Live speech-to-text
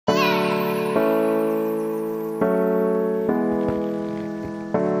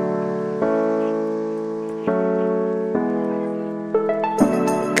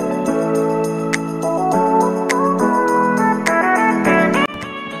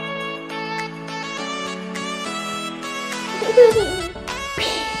Hello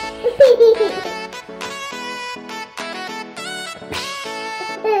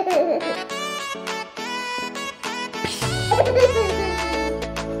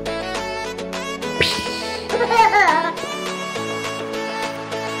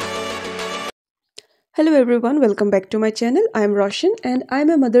everyone, welcome back to my channel. I am Roshan and I am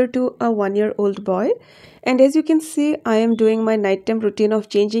a mother to a 1-year-old boy. And as you can see, I am doing my nighttime routine of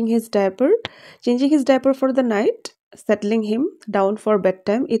changing his diaper for the night, settling him down for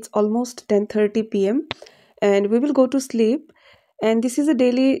bedtime. It's almost 10:30 p.m. and we will go to sleep. And this is a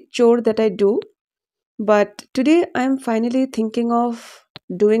daily chore that I do. But today I'm finally thinking of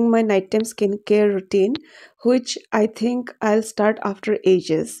doing my nighttime skincare routine, which I think I'll start after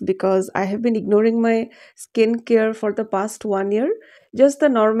ages because I have been ignoring my skincare for the past 1 year. Just the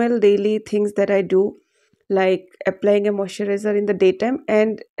normal daily things that I do, like applying a moisturizer in the daytime,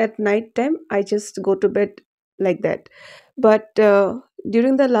 and at night time I just go to bed like that. But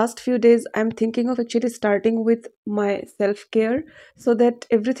during the last few days, I'm thinking of actually starting with my self care so that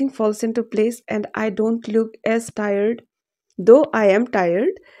everything falls into place and I don't look as tired, though I am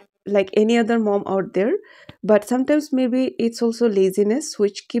tired like any other mom out there. But sometimes maybe it's also laziness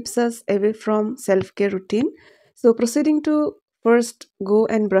which keeps us away from self care routine. So, proceeding to first go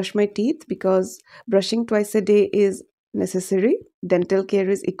and brush my teeth because brushing twice a day is necessary. Dental care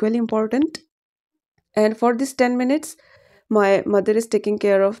is equally important. And for this 10 minutes, my mother is taking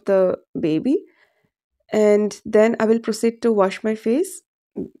care of the baby, and then I will proceed to wash my face.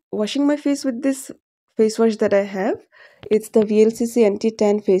 Washing my face with this face wash that I have, it's the VLCC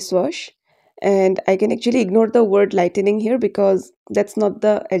anti-tan face wash, and I can actually ignore the word lightening here because that's not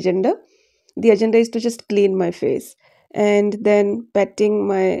the agenda. The agenda is to just clean my face, and then patting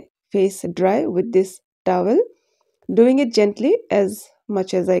my face dry with this towel, doing it gently as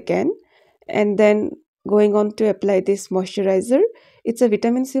much as I can, and then going on to apply this moisturizer. It's a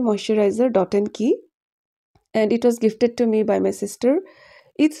vitamin C moisturizer, Dot and Key, and it was gifted to me by my sister.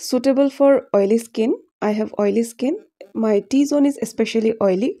 It's suitable for oily skin. I have oily skin. My T zone is especially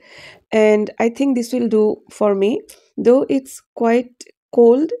oily, and I think this will do for me. Though it's quite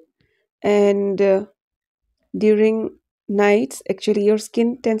cold, and during nights, actually, your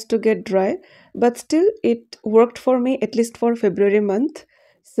skin tends to get dry, but still, it worked for me at least for February month.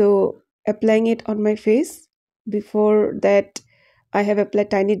 So, applying it on my face. Before that, I have applied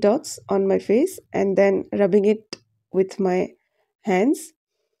tiny dots on my face and then rubbing it with my hands.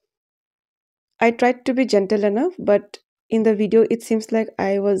 I tried to be gentle enough, but in the video it seems like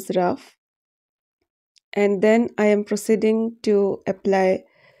I was rough. And then I am proceeding to apply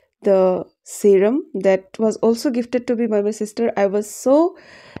the serum that was also gifted to me by my sister. I was so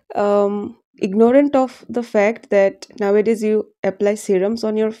ignorant of the fact that nowadays you apply serums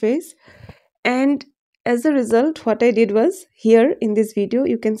on your face. And as a result, what I did was, here in this video,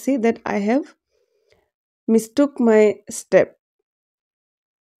 you can see that I have mistook my step.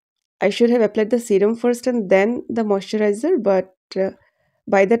 I should have applied the serum first and then the moisturizer, but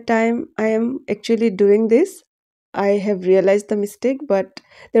by the time I am actually doing this, I have realized the mistake, but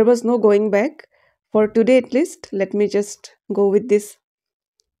there was no going back. For today at least, let me just go with this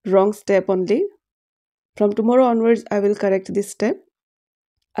wrong step only. From tomorrow onwards, I will correct this step.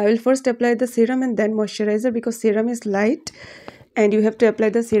 I will first apply the serum and then moisturizer because serum is light and you have to apply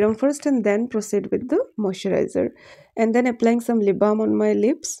the serum first and then proceed with the moisturizer. And then applying some lip balm on my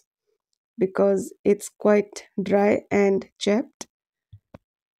lips because it's quite dry and chapped.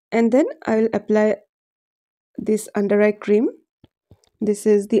 And then I will apply this under eye cream. This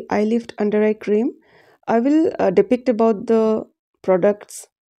is the eye lift under eye cream. I will depict about the products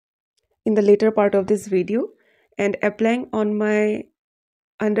in the later part of this video, and applying on my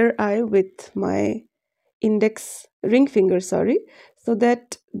under eye with my index ring finger, so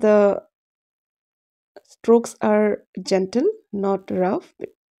that the strokes are gentle, not rough,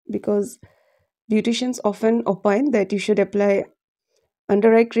 because beauticians often opine that you should apply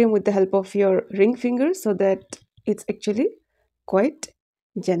under eye cream with the help of your ring finger so that it's actually quite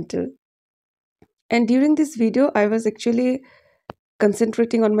gentle. And during this video, I was actually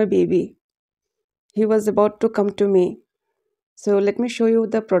concentrating on my baby. He was about to come to me. So let me show you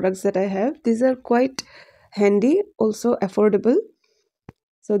the products that I have. These are quite handy, also affordable.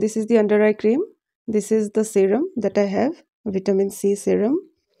 So this is the under eye cream. This is the serum that I have, vitamin C serum,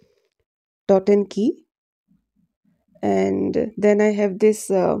 Dot and Key. And then I have this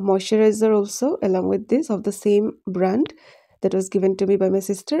moisturizer also along with this of the same brand that was given to me by my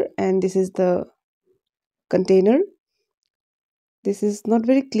sister. And this is the container. This is not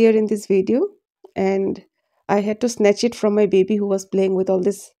very clear in this video, and I had to snatch it from my baby who was playing with all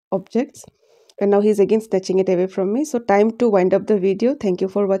these objects. And now he's again snatching it away from me. So time to wind up the video. Thank you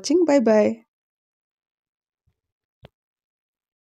for watching. Bye bye.